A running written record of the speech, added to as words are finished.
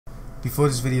Before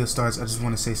this video starts, I just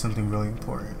want to say something really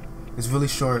important. It's really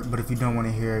short, but if you don't want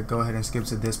to hear it, go ahead and skip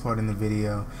to this part in the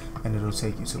video and it'll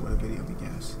take you to where the video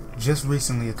begins. Just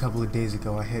recently, a couple of days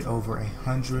ago, I hit over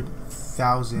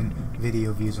 100,000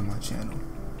 video views on my channel.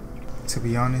 To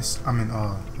be honest, I'm in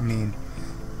awe. I mean,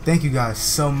 thank you guys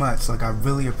so much. Like, I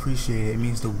really appreciate it. It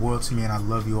means the world to me and I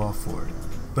love you all for it.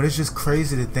 But it's just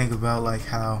crazy to think about like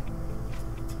how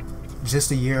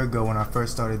just a year ago when I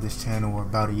first started this channel, or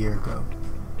about a year ago,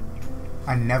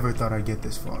 I never thought I'd get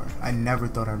this far. I never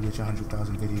thought I'd reach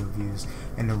 100,000 video views,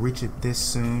 and to reach it this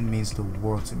soon means the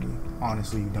world to me.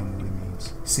 Honestly, you don't know what it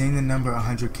means. Seeing the number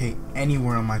 100K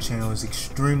anywhere on my channel is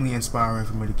extremely inspiring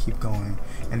for me to keep going,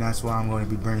 and that's why I'm going to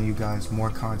be bringing you guys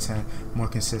more content more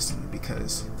consistently,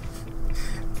 because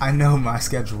I know my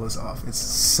schedule is off.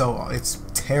 It's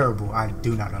terrible. I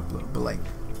do not upload, but like,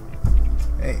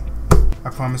 hey,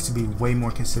 I promise to be way more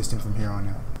consistent from here on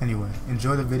out. Anyway,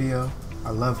 enjoy the video. I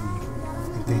love you,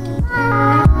 and thank you.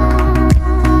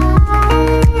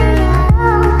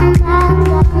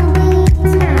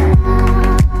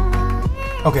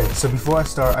 Okay, so before I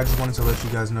start, I just wanted to let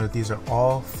you guys know that these are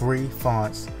all free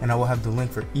fonts, and I will have the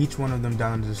link for each one of them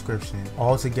down in the description,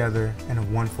 all together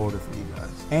in one folder for you guys.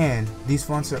 And these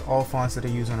fonts are all fonts that I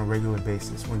use on a regular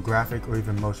basis when graphic or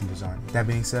even motion designing. That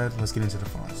being said, let's get into the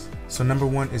fonts. So number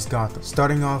one is Gotham.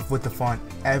 Starting off with the font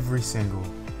every single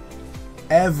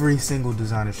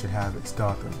designer should have. It's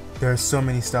Gotham. There are so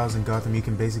many styles in Gotham, you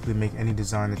can basically make any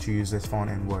design that you use this font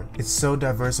and work. It's so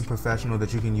diverse and professional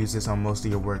that you can use this on most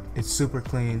of your work. It's super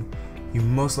clean. You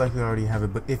most likely already have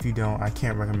it, but if you don't, I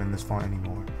can't recommend this font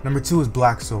anymore. Number two is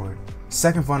Black Sword.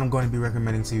 Second font I'm going to be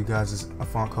recommending to you guys is a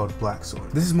font called Black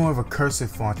Sword. This is more of a cursive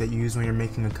font that you use when you're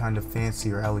making a kind of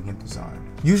fancy or elegant design.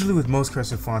 Usually with most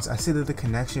cursive fonts, I see that the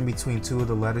connection between two of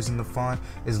the letters in the font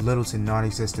is little to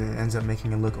non-existent and ends up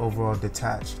making it look overall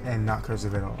detached and not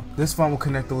cursive at all. This font will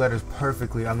connect the letters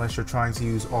perfectly unless you're trying to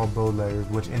use all bold letters,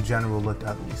 which in general look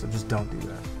ugly, so just don't do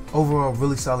that. Overall,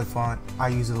 really solid font. I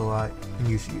use it a lot, and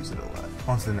you should use it a lot.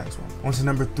 On to the next one. On to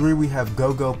number three, we have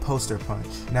Go-Go Poster Punch.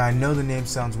 Now, I know the name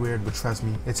sounds weird, but trust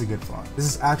me, it's a good font. This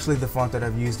is actually the font that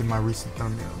I've used in my recent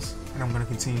thumbnails, and I'm going to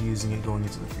continue using it going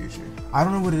into the future. I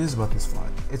don't know what it is about this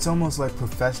font. It's almost like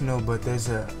professional, but there's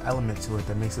an element to it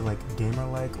that makes it like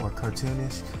gamer-like or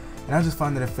cartoonish, and I just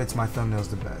find that it fits my thumbnails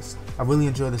the best. I really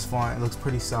enjoy this font. It looks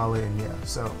pretty solid, and yeah,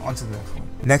 so on to the next one.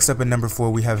 Next up at number four,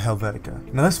 we have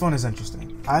Helvetica. Now this font is interesting.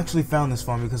 I actually found this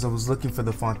font because I was looking for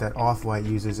the font that Off-White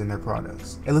uses in their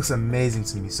products. It looks amazing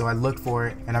to me, so I looked for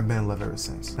it, and I've been in love ever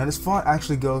since. Now this font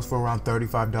actually goes for around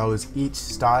 $35 each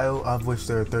style, of which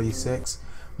there are 36.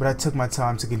 But I took my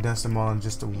time to condense them all in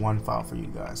just one file for you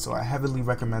guys, so I heavily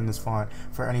recommend this font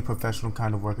for any professional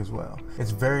kind of work as well.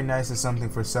 It's very nice as something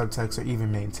for subtext or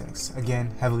even main text. Again,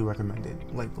 heavily recommended,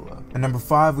 link below. And number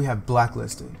five, we have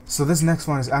Blacklisted. So this next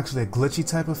font is actually a glitchy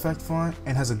type effect font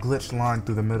and has a glitched line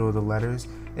through the middle of the letters.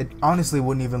 It honestly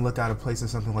wouldn't even look out of place in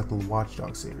something like the Watch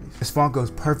Dogs series. This font goes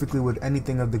perfectly with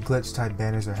anything of the glitch type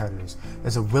banners or headers.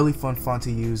 It's a really fun font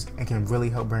to use and can really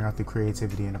help bring out the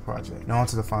creativity in a project. Now on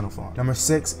to the final font. Number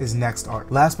six is Next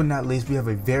Art. Last but not least, we have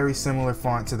a very similar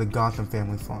font to the Gotham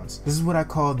family fonts. This is what I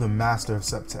call the master of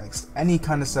subtext. Any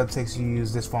kind of subtext you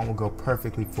use, this font will go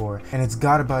perfectly for, and it's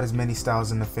got about as many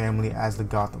styles in the family as the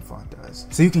Gotham font does.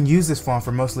 So you can use this font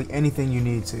for mostly anything you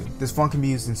need to. This font can be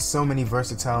used in so many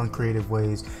versatile and creative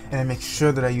ways, and I make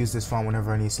sure that I use this font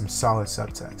whenever I need some solid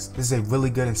subtext. This is a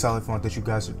really good and solid font that you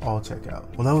guys should all check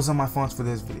out. Well, that was all my fonts for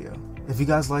this video. If you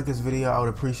guys like this video, I would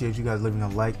appreciate you guys leaving a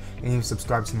like and even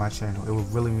subscribe to my channel. It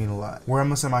would really mean a lot. We're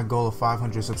almost at my goal of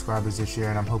 500 subscribers this year,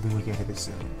 and I'm hoping we can hit it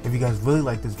soon. If you guys really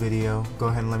like this video, go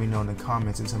ahead and let me know in the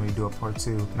comments and tell me to do a part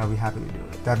 2, and I'll be happy to do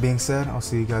it. That being said, I'll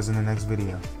see you guys in the next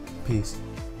video. Peace.